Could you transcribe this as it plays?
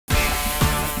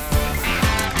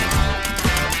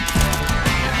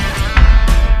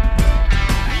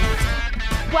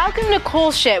Welcome to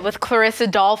Cool Shit with Clarissa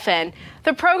Dolphin,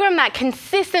 the program that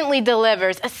consistently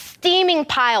delivers a steaming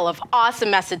pile of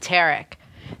awesome esoteric,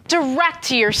 direct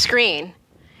to your screen.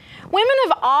 Women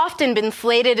have often been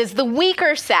slated as the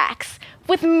weaker sex,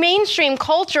 with mainstream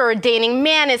culture ordaining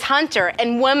man as hunter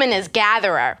and woman as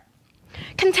gatherer.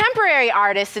 Contemporary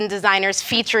artists and designers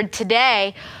featured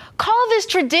today call this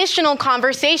traditional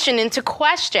conversation into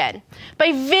question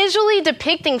by visually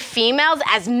depicting females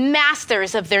as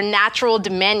masters of their natural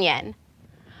dominion.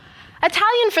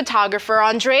 Italian photographer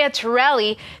Andrea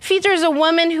Torelli features a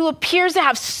woman who appears to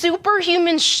have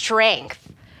superhuman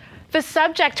strength. The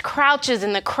subject crouches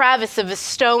in the crevice of a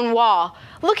stone wall,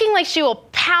 looking like she will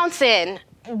pounce in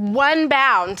one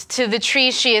bound to the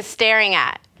tree she is staring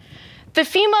at. The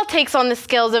female takes on the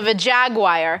skills of a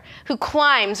jaguar who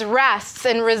climbs, rests,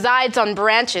 and resides on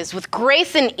branches with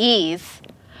grace and ease.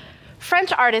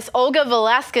 French artist Olga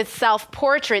Valeska's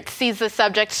self-portrait sees the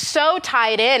subject so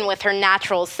tied in with her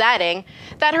natural setting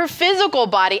that her physical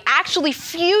body actually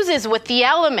fuses with the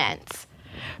elements.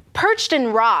 Perched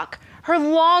in rock, her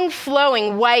long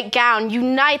flowing white gown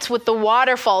unites with the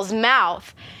waterfall's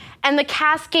mouth, and the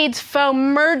cascade's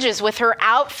foam merges with her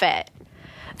outfit.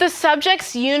 The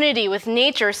subject's unity with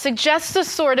nature suggests a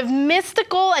sort of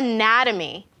mystical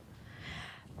anatomy.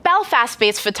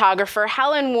 Belfast-based photographer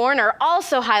Helen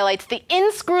also highlights the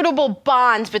inscrutable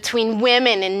bond between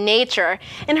women and nature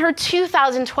in her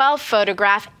 2012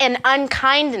 photograph An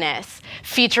Unkindness,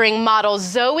 featuring model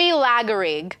Zoe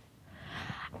Lagarrigue.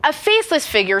 A faceless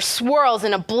figure swirls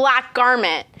in a black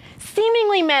garment,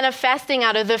 seemingly manifesting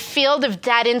out of the field of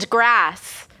deadened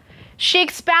grass. She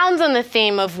expounds on the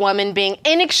theme of woman being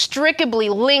inextricably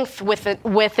linked with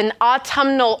an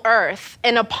autumnal earth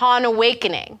and upon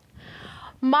awakening.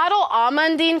 Model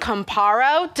Amandine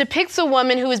Camparo depicts a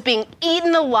woman who is being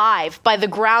eaten alive by the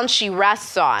ground she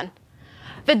rests on.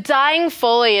 The dying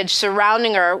foliage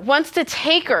surrounding her wants to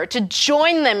take her to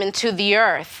join them into the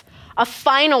earth, a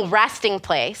final resting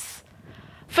place.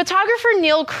 Photographer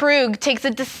Krug takes a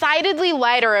decidedly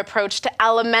lighter approach to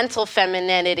elemental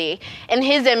femininity in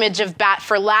his image of Bat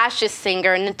for Lashes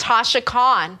singer Natasha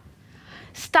Khan.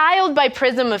 Styled by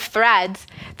Prism of Threads,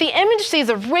 the image sees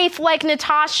a wraith-like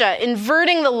Natasha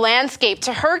inverting the landscape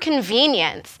to her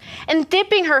convenience and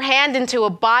dipping her hand into a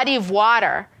body of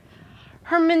water.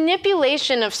 Her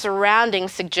manipulation of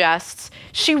surroundings suggests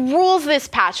she rules this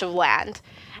patch of land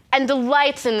and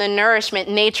delights in the nourishment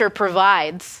nature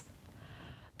provides.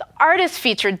 The artist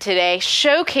featured today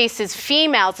showcases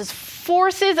females as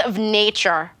forces of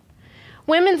nature.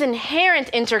 Women's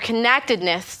inherent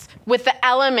interconnectedness with the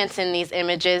elements in these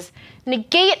images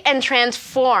negate and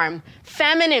transform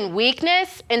feminine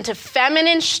weakness into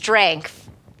feminine strength.